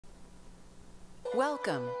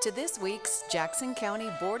Welcome to this week's Jackson County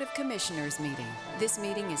Board of Commissioners meeting. This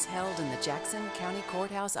meeting is held in the Jackson County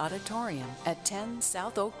Courthouse Auditorium at 10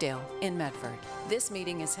 South Oakdale in Medford. This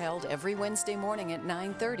meeting is held every Wednesday morning at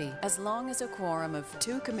 9:30 as long as a quorum of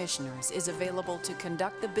 2 commissioners is available to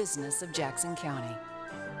conduct the business of Jackson County.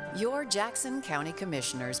 Your Jackson County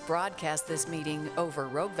Commissioners broadcast this meeting over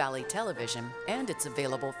Rogue Valley Television, and it's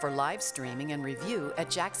available for live streaming and review at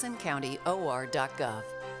jacksoncountyor.gov.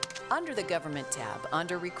 Under the Government tab,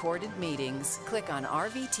 under Recorded Meetings, click on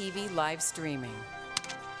RVTV Live Streaming.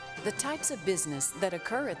 The types of business that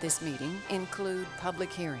occur at this meeting include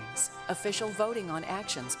public hearings, official voting on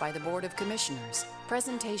actions by the Board of Commissioners,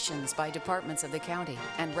 presentations by departments of the county,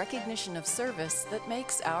 and recognition of service that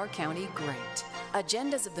makes our county great.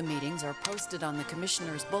 Agendas of the meetings are posted on the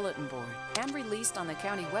Commissioners' Bulletin Board and released on the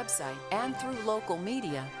county website and through local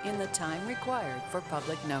media in the time required for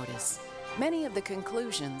public notice. Many of the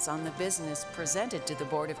conclusions on the business presented to the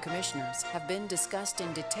Board of Commissioners have been discussed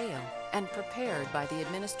in detail and prepared by the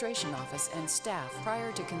Administration Office and staff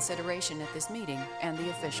prior to consideration at this meeting and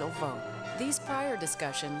the official vote. These prior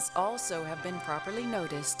discussions also have been properly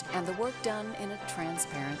noticed and the work done in a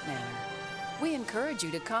transparent manner. We encourage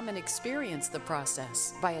you to come and experience the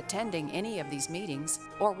process by attending any of these meetings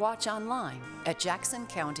or watch online at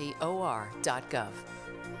jacksoncountyor.gov.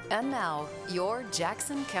 And now, your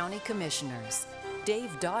Jackson County Commissioners, Dave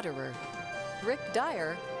Dodderer, Rick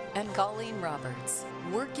Dyer, and Colleen Roberts,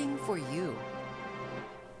 working for you.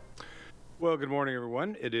 Well, good morning,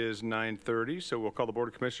 everyone. It is 9:30, so we'll call the Board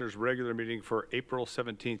of Commissioners regular meeting for April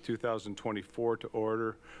 17th, 2024 to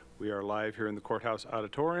order. We are live here in the Courthouse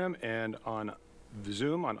Auditorium and on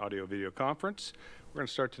Zoom on audio-video conference. We're going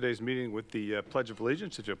to start today's meeting with the Pledge of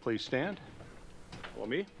Allegiance. If you'll please stand. Follow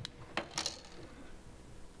me.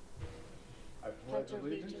 I pledge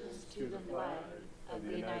allegiance to the flag of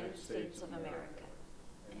the United States of America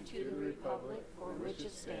and to the republic for which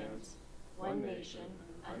it stands, one nation,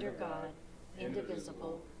 under God,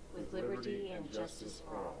 indivisible, with liberty and justice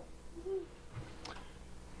for all.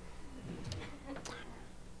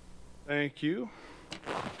 Thank you.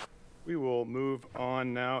 We will move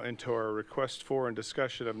on now into our request for and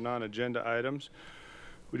discussion of non-agenda items.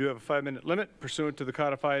 We do have a 5-minute limit pursuant to the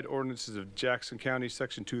codified ordinances of Jackson County,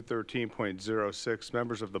 Section 213.06.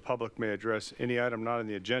 Members of the public may address any item not on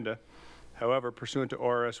the agenda. However, pursuant to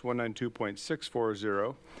ORS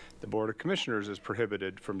 192.640, the Board of Commissioners is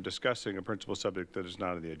prohibited from discussing a principal subject that is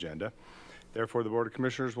not on the agenda. Therefore, the Board of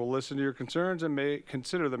Commissioners will listen to your concerns and may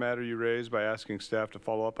consider the matter you raise by asking staff to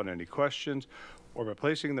follow up on any questions or by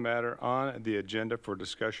placing the matter on the agenda for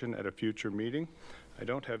discussion at a future meeting. I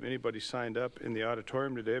don't have anybody signed up in the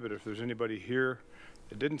auditorium today, but if there's anybody here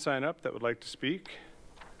that didn't sign up that would like to speak,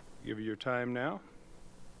 I'll give you your time now.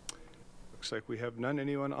 Looks like we have none.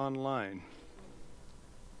 Anyone online?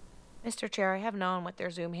 Mr. Chair, I have no one with their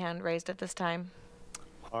Zoom hand raised at this time.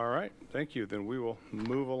 All right, thank you. Then we will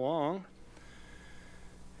move along.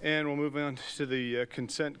 And we'll move on to the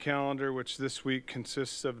consent calendar, which this week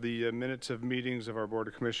consists of the minutes of meetings of our Board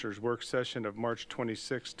of Commissioners work session of March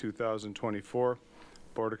 26, 2024,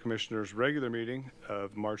 Board of Commissioners regular meeting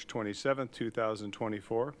of March 27,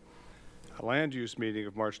 2024, a land use meeting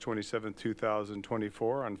of March 27,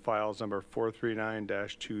 2024 on files number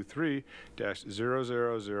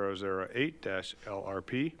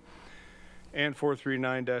 439-23-00008-LRP and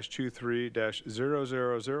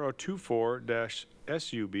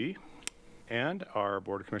 439-23-00024-SUB, and our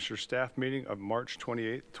Board of Commissioners staff meeting of March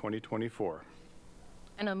 28, 2024.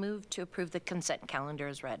 And I'll move to approve the consent calendar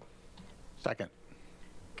as read. Second.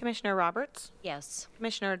 Commissioner Roberts? Yes.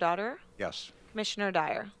 Commissioner Dodderer? Yes. Commissioner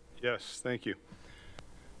Dyer? Yes, thank you.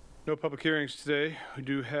 No public hearings today. We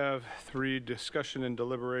do have 3 discussion and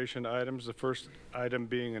deliberation items. The first item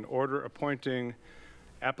being an order appointing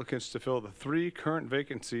applicants to fill the 3 current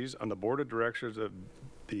vacancies on the Board of Directors of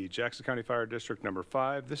the Jackson County Fire District number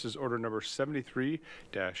 5. This is order number 73-24.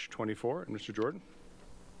 And Mr. Jordan?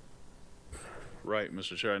 Right,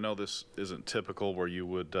 Mr. Chair. I know this isn't typical where you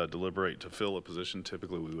would deliberate to fill a position.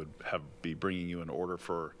 Typically, we would be bringing you an order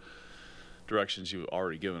for directions you've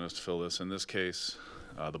already given us to fill this. In this case,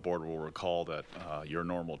 the board will recall that your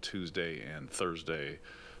normal Tuesday and Thursday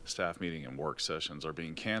staff meeting and work sessions are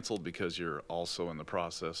being canceled because you're also in the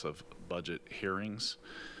process of budget hearings.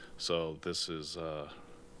 So this is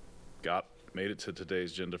made it to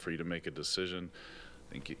today's agenda for you to make a decision.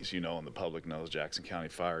 I think, as you know, and the public knows, Jackson County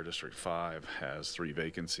Fire District 5 has 3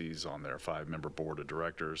 vacancies on their 5-member board of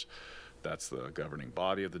directors. That's the governing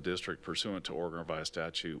body of the district pursuant to Oregon Revised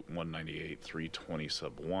Statute 198-320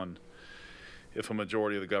 sub 1. If a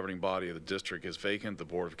majority of the governing body of the district is vacant, the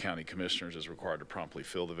Board of County Commissioners is required to promptly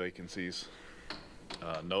fill the vacancies.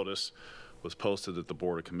 notice was posted that the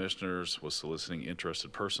Board of Commissioners was soliciting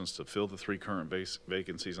interested persons to fill the 3 current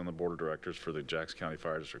vacancies on the Board of Directors for the Jackson County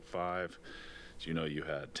Fire District 5. As you know, you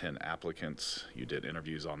had 10 applicants. You did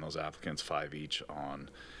interviews on those applicants, 5 each on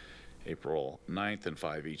April 9th and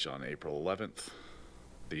 5 each on April 11th.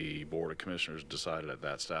 The Board of Commissioners decided at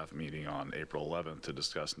that staff meeting on April 11th to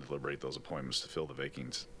discuss and deliberate those appointments to fill the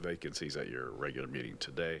vacancies at your regular meeting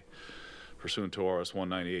today. Pursuant to RS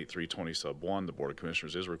 198-320 sub 1, the Board of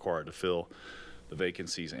Commissioners is required to fill the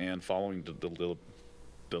vacancies, and following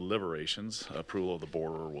deliberations, approval of the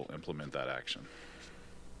board will implement that action.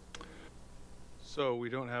 So we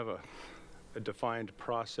don't have a defined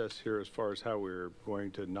process here as far as how we're going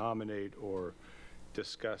to nominate or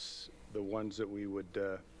discuss the ones that we would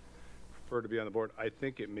prefer to be on the board. I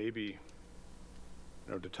think it may be,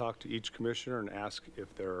 to talk to each commissioner and ask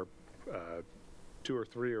if there are 2 or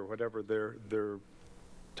 3 or whatever their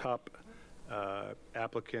top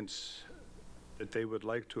applicants that they would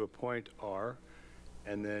like to appoint are,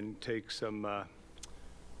 and then take some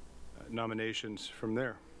nominations from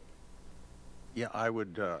there. Yeah, I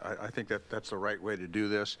would. I think that's the right way to do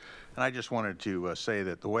this. And I just wanted to say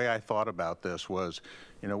that the way I thought about this was,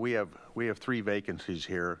 we have 3 vacancies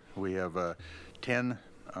here. We have 10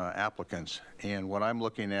 applicants, and what I'm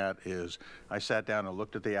looking at is, I sat down and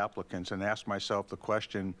looked at the applicants and asked myself the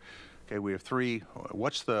question: okay, we have 3.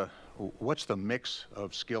 What's the mix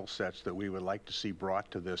of skill sets that we would like to see brought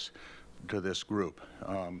to this group?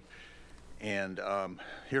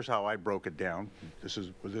 Here's how I broke it down.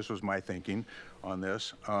 This was my thinking on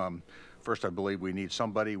this. First, I believe we need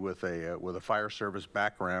somebody with a fire service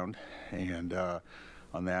background, and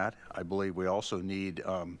on that, I believe we also need.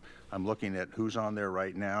 I'm looking at who's on there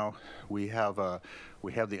right now. We have the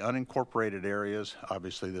unincorporated areas.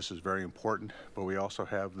 Obviously, this is very important, but we also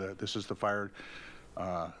have this is the fire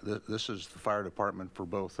department for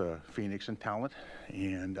both Phoenix and Talent,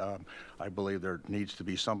 and I believe there needs to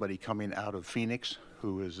be somebody coming out of Phoenix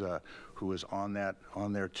who is on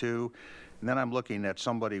there too. And then I'm looking at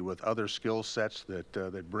somebody with other skill sets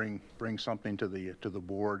that bring something to the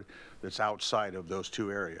board that's outside of those 2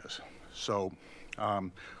 areas. So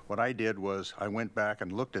what I did was I went back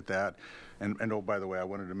and looked at that, and oh, by the way, I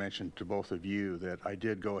wanted to mention to both of you that I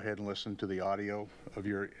did go ahead and listen to the audio of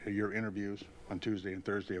your interviews on Tuesday and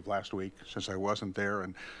Thursday of last week, since I wasn't there,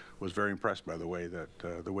 and was very impressed by the way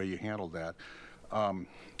that the way you handled that.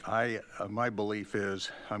 My belief is,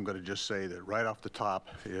 I'm going to just say that right off the top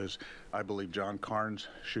is, I believe John Carnes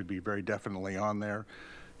should be very definitely on there.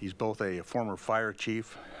 He's both a former fire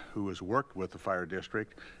chief who has worked with the fire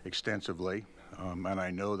district extensively, and I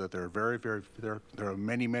know that there are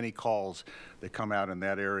many calls that come out in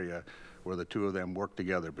that area where the 2 of them work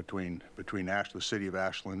together between the city of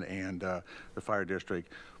Ashland and the fire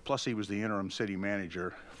district. Plus, he was the interim city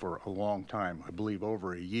manager for a long time, I believe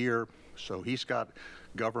over a year. So he's got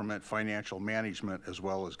government financial management as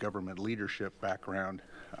well as government leadership background.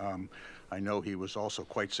 I know he was also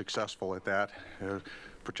quite successful at that,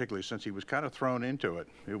 particularly since he was kind of thrown into it.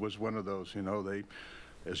 It was one of those, they,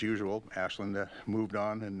 as usual, Ashland moved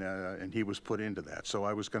on, and he was put into that. So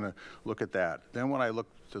I was going to look at that. Then when I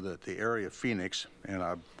looked to the area of Phoenix, and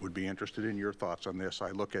I would be interested in your thoughts on this,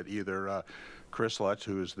 I look at either Chris Lutz,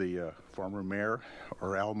 who is the former mayor,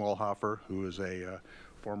 or Al Mulhofer, who is a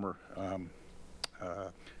former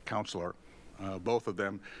counselor. Both of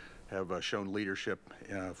them have shown leadership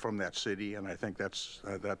from that city, and I think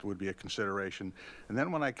that would be a consideration. And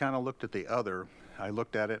then when I kind of looked at the other, I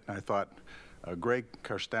looked at it and I thought Greg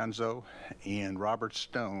Carstanzo and Robert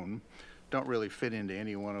Stone don't really fit into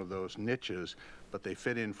any one of those niches, but they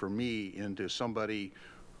fit in for me into somebody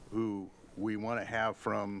who we want to have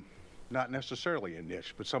from, not necessarily a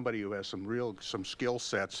niche, but somebody who has some skill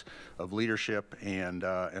sets of leadership and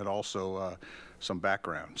also some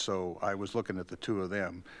background. So I was looking at the 2 of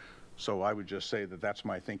them. So I would just say that that's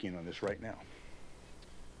my thinking on this right now.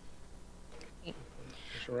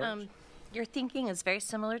 Your thinking is very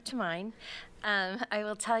similar to mine. I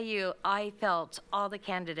will tell you, I felt all the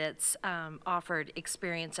candidates offered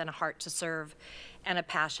experience and a heart to serve and a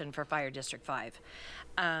passion for Fire District 5.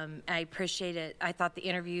 I appreciate it. I thought the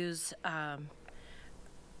interviews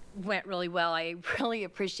went really well. I really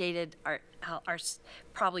appreciated our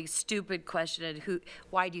probably stupid question,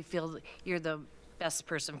 why do you feel you're the best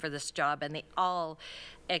person for this job? And they all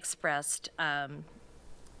expressed,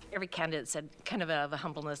 every candidate said, kind of a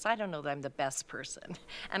humbleness, I don't know that I'm the best person.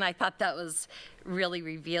 And I thought that was really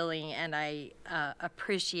revealing, and I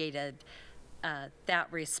appreciated that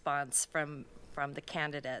response from the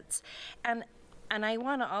candidates. And And I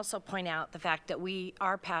want to also point out the fact that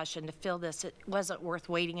our passion to fill this, it wasn't worth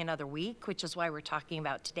waiting another week, which is why we're talking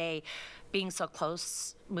about today being so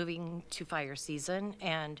close, moving to fire season,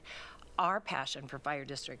 and our passion for Fire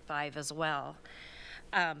District 5 as well.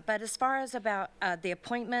 But as far as about the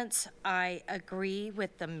appointments, I agree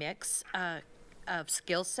with the mix of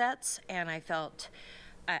skill sets, and I felt,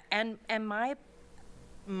 and my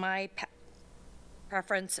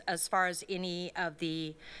preference as far as any of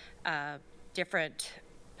the different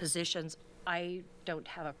positions, I don't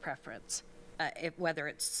have a preference, whether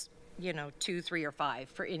it's 2, 3, or 5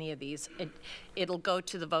 for any of these. It'll go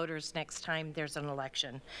to the voters next time there's an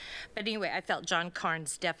election. But anyway, I felt John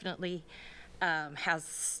Carnes definitely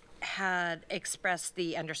had expressed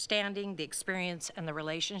the understanding, the experience, and the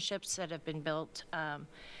relationships that have been built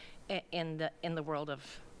in the world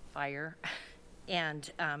of fire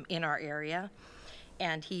and in our area.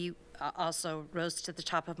 And he also rose to the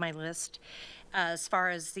top of my list. As far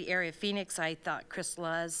as the area of Phoenix, I thought Chris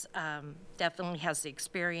Luz definitely has the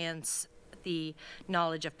experience, the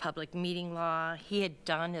knowledge of public meeting law. He had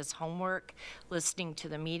done his homework, listening to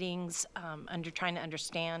the meetings, trying to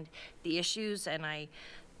understand the issues, and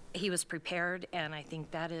he was prepared, and I think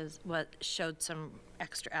that is what showed some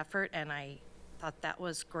extra effort, and I thought that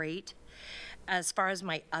was great. As far as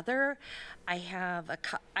my other,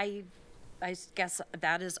 I guess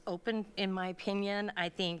that is open, in my opinion. I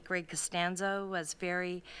think Greg Costanzo was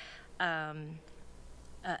very, had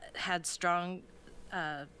strong,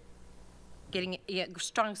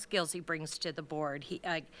 strong skills he brings to the board.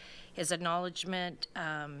 His acknowledgement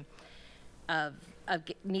of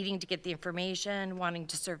needing to get the information, wanting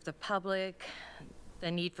to serve the public, the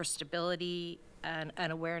need for stability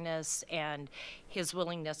and awareness, and his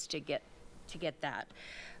willingness to get that.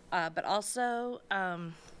 But also,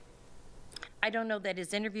 I don't know that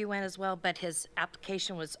his interview went as well, but his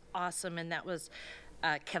application was awesome, and that was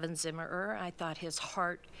Kevin Zimmerer. I thought his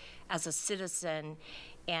heart as a citizen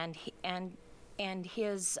and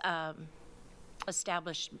his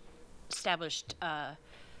established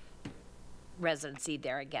residency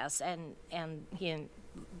there, I guess, and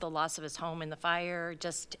the loss of his home in the fire,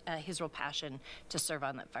 just his real passion to serve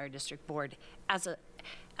on that fire district board as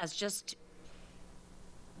just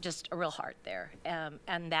a real heart there,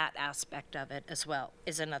 and that aspect of it as well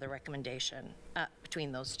is another recommendation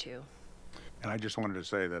between those two. And I just wanted to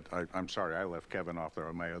say that I'm sorry I left Kevin off there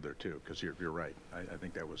on my other two, because you're right. I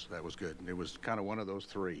think that was good. It was kind of one of those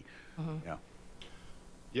three. Mm-hmm. Yeah.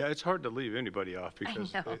 Yeah, it's hard to leave anybody off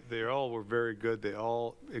because they all were very good. They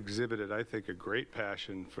all exhibited, I think, a great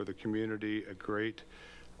passion for the community, a great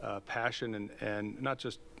passion, and not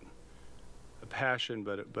just a passion,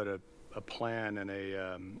 but a plan and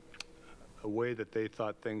a way that they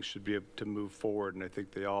thought things should be able to move forward. And I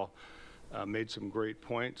think they all made some great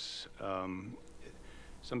points.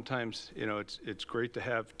 Sometimes, it's great to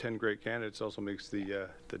have 10 great candidates. Also makes the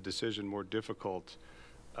decision more difficult.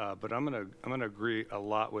 But I'm gonna agree a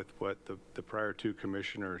lot with what the prior two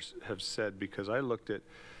commissioners have said, because I looked at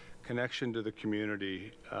connection to the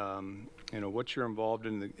community. What you're involved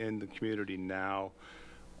in the community now,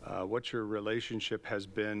 what your relationship has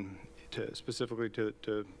been specifically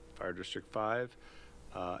to Fire District 5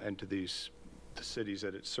 and to the cities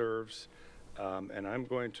that it serves. And I'm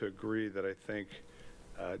going to agree that I think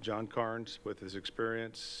John Carnes, with his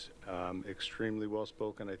experience, extremely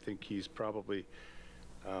well-spoken. I think he's probably,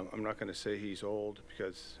 I'm not going to say he's old,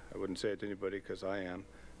 because I wouldn't say it to anybody, because I am,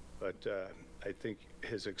 but I think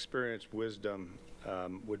his experience, wisdom,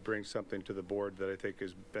 would bring something to the board that I think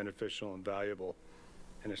is beneficial and valuable,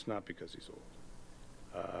 and it's not because he's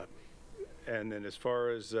old. And then as far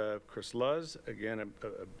as Chris Luz, again, an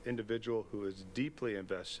individual who is deeply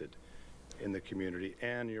invested in the community,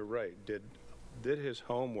 and you're right, did his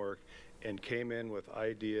homework and came in with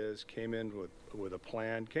ideas, came in with a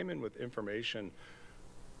plan, came in with information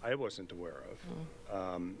I wasn't aware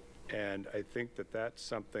of. And I think that that's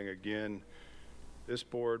something, again, this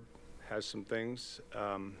board has some things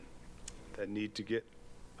that need to get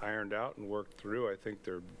ironed out and worked through. I think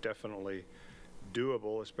they're definitely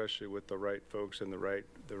doable, especially with the right folks and the right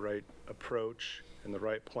approach and the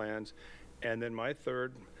right plans. And then my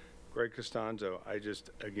third, Greg Costanzo.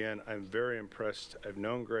 I'm very impressed. I've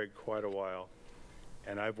known Greg quite a while,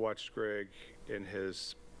 and I've watched Greg in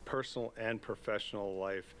his personal and professional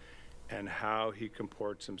life and how he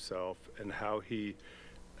comports himself and how he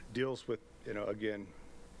deals with,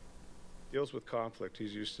 deals with conflict.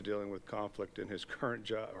 He's used to dealing with conflict in his current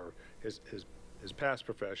job or his past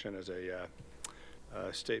profession as a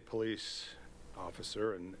state police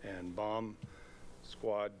officer and bomb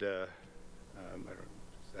squad, I don't know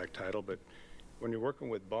the exact title, but when you're working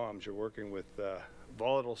with bombs, you're working with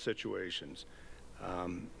volatile situations.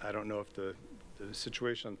 I don't know if the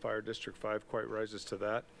situation on Fire District 5 quite rises to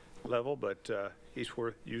that level, but he's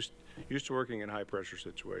used to working in high-pressure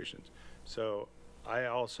situations. So I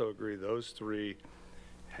also agree those three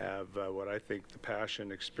have what I think the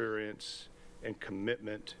passion, experience, and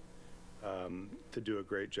commitment to do a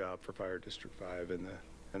great job for Fire District 5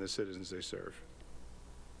 and the citizens they serve.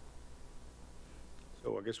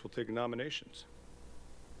 So I guess we'll take nominations.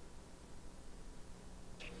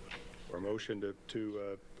 Or a motion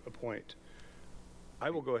to appoint. I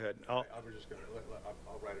will go ahead. I was just going to,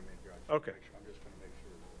 I'll write them in here. Okay. I'm just going to make sure,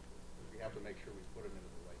 we have to make sure we put them into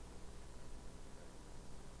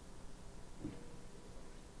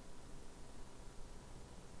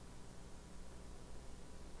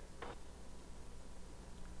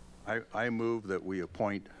the right. I move that we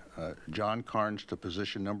appoint John Carnes to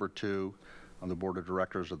position number 2 on the Board of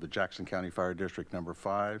Directors of the Jackson County Fire District number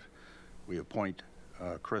 5. We appoint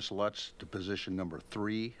Chris Lutz to position number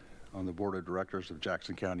 3 on the Board of Directors of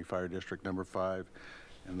Jackson County Fire District number 5,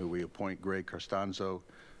 and that we appoint Greg Costanzo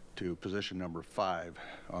to position number 5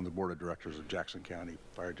 on the Board of Directors of Jackson County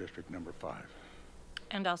Fire District number 5.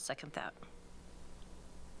 And I'll second that.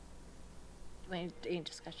 Any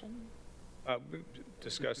discussion? We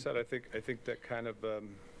discussed that. I think that kind of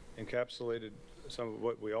encapsulated some of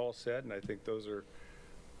what we all said, and I think those are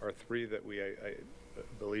three that I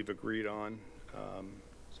believe agreed on.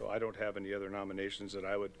 So I don't have any other nominations that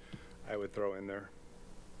I would throw in there.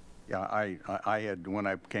 Yeah, I had, when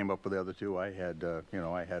I came up with the other two, I had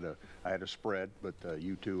I had a spread, but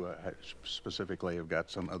you two specifically have got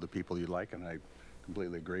some other people you like, and I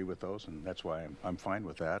completely agree with those, and that's why I'm fine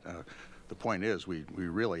with that. The point is, we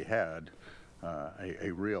really had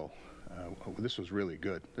a real. This was really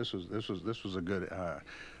good. This was a good.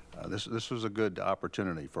 This was a good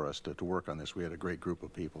opportunity for us to work on this. We had a great group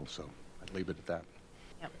of people, so I'd leave it at that.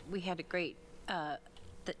 Yeah, we had a great, the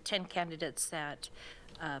 10 candidates that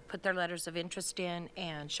put their letters of interest in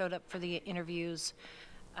and showed up for the interviews,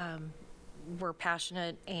 were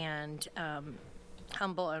passionate and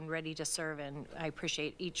humble and ready to serve, and I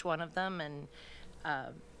appreciate each one of them, and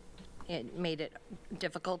it made it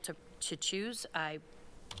difficult to choose. I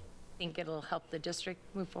think it'll help the district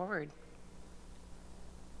move forward.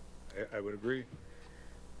 I would agree.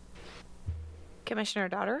 Commissioner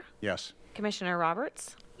Daughter, Yes. Commissioner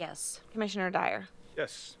Roberts, Yes. Commissioner Dyer.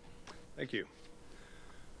 Yes. Thank you.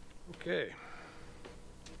 Okay.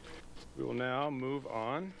 We will now move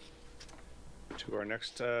on to our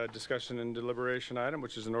next discussion and deliberation item,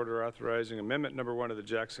 which is an order authorizing amendment number 1 of the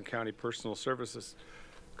Jackson County Personal Services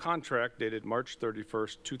contract dated March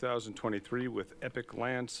 31st, 2023 with Epic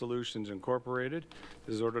Land Solutions Incorporated.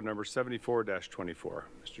 This is order number 74-24.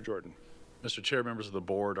 Mr. Jordan. Mr. Chair, members of the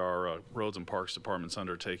board, our Roads and Parks Department's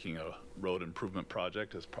undertaking a road improvement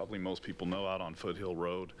project, as probably most people know, out on Foothill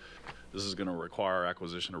Road. This is going to require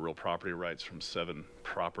acquisition of real property rights from 7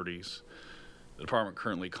 properties. The department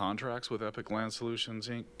currently contracts with Epic Land Solutions,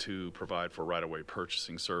 Inc. to provide for right-of-way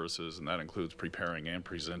purchasing services, and that includes preparing and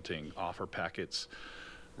presenting offer packets,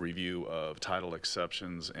 review of title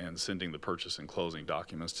exceptions, and sending the purchase and closing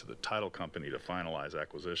documents to the title company to finalize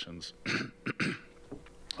acquisitions.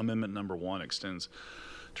 Amendment number 1 extends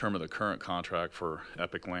term of the current contract for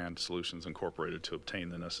Epic Land Solutions Incorporated to obtain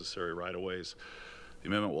the necessary right-of-ways. The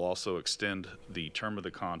amendment will also extend the term of the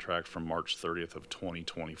contract from March 30th of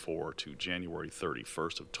 2024 to January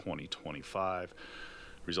 31st of 2025,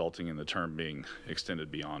 resulting in the term being extended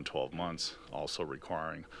beyond 12 months, also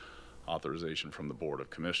requiring authorization from the Board of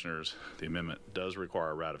Commissioners. The amendment does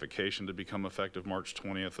require ratification to become effective March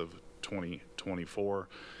 20th of 2024.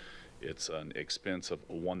 It's an expense of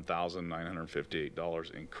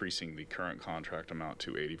 $1,958, increasing the current contract amount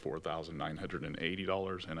to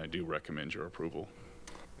 $84,980, and I do recommend your approval.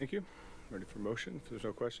 Thank you. Ready for motion if there's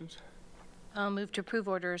no questions? I'll move to approve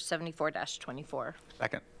order 74-24.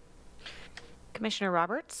 Second. Commissioner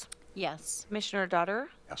Roberts, Yes. Commissioner Daughter,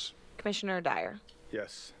 Yes. Commissioner Dyer.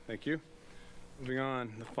 Yes, thank you. Moving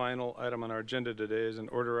on, the final item on our agenda today is an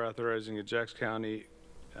order authorizing a Jackson County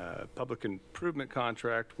public improvement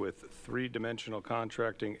contract with 3-Dimensional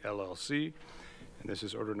Contracting, LLC, and this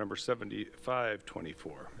is order number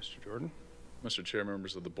 7524. Mr. Jordan. Mr. Chair,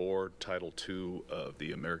 members of the board, Title II of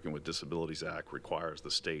the American with Disabilities Act requires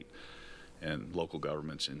the state and local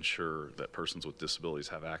governments ensure that persons with disabilities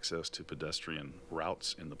have access to pedestrian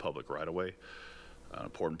routes in the public right-of-way. An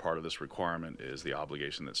important part of this requirement is the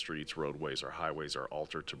obligation that streets, roadways, or highways are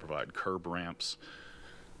altered to provide curb ramps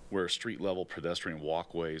where street-level pedestrian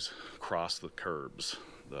walkways cross the curbs.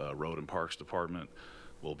 The Road and Parks Department,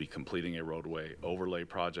 We'll be completing a roadway overlay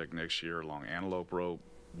project next year along Antelope Road,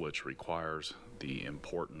 which requires the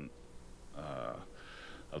important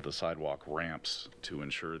of the sidewalk ramps to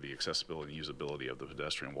ensure the accessibility and usability of the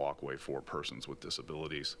pedestrian walkway for persons with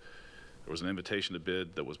disabilities. There was an invitation to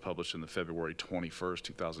bid that was published in the February 21st,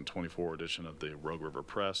 2024 edition of the Rogue River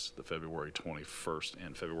Press, the February 21st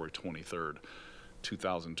and February 23rd,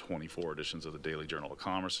 2024 editions of the Daily Journal of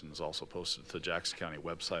Commerce, and is also posted to the Jackson County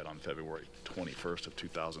website on February 21st of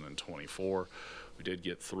 2024. We did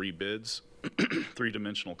get 3 bids. Three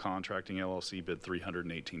Dimensional Contracting LLC bid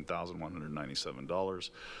 $318,197.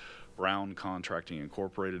 Brown Contracting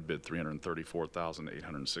Incorporated bid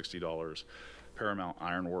 $334,860. Paramount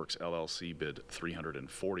Ironworks LLC bid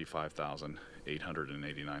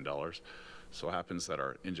 $345,889. So it happens that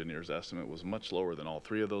our engineer's estimate was much lower than all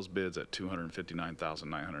 3 of those bids at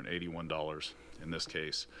 $259,981. In this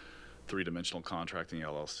case, 3 Dimensional Contracting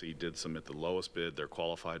LLC did submit the lowest bid. They're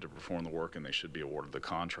qualified to perform the work, and they should be awarded the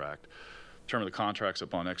contract. Term of the contract's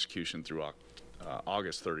upon execution through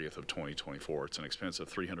August 30th of 2024. It's an expense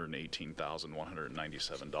of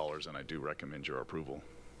 $318,197, and I do recommend your approval.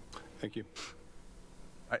 Thank you.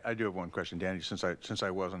 I do have one question, Danny, since I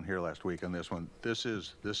wasn't here last week on this one. This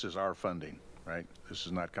is our funding, right? This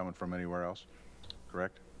is not coming from anywhere else,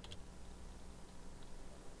 correct?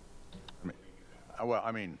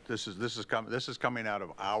 This is coming out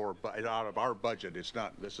of our budget.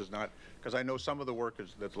 This is not, because I know some of the work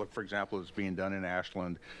for example, is being done in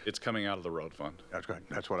Ashland. It's coming out of the road fund. That's good.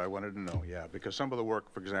 That's what I wanted to know. Yeah, because some of the work,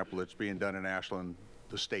 for example, that's being done in Ashland,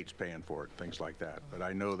 the state's paying for it, things like that. But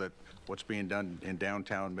I know that what's being done in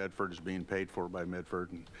downtown Medford is being paid for by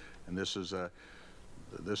Medford, and this is a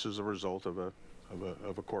result of a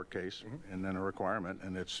court case and then a requirement,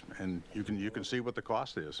 and you can see what the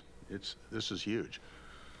cost is. This is huge.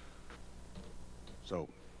 So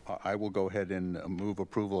I will go ahead and move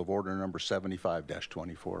approval of order number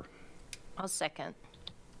 75-24. I'll second.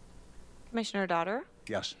 Commissioner Daughter?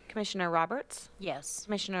 Yes. Commissioner Roberts? Yes.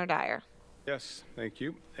 Commissioner Dyer? Yes, thank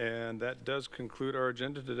you. And that does conclude our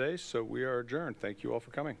agenda today, so we are adjourned. Thank you all for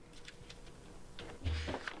coming.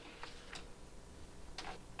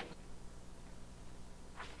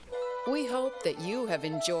 We hope that you have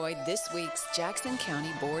enjoyed this week's Jackson County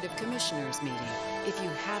Board of Commissioners meeting. If you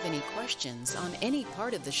have any questions on any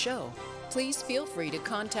part of the show, please feel free to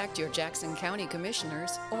contact your Jackson County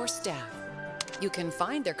Commissioners or staff. You can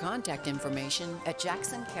find their contact information at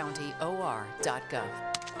jacksoncountyor.gov.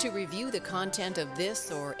 To review the content of this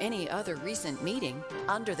or any other recent meeting,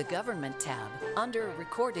 under the Government tab, under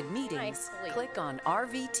Recorded Meetings, Nicely. click on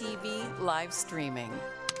RVTV Live Streaming.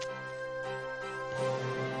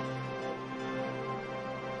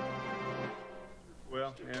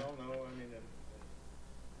 Well, yeah. No, I mean,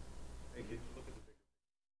 thank you.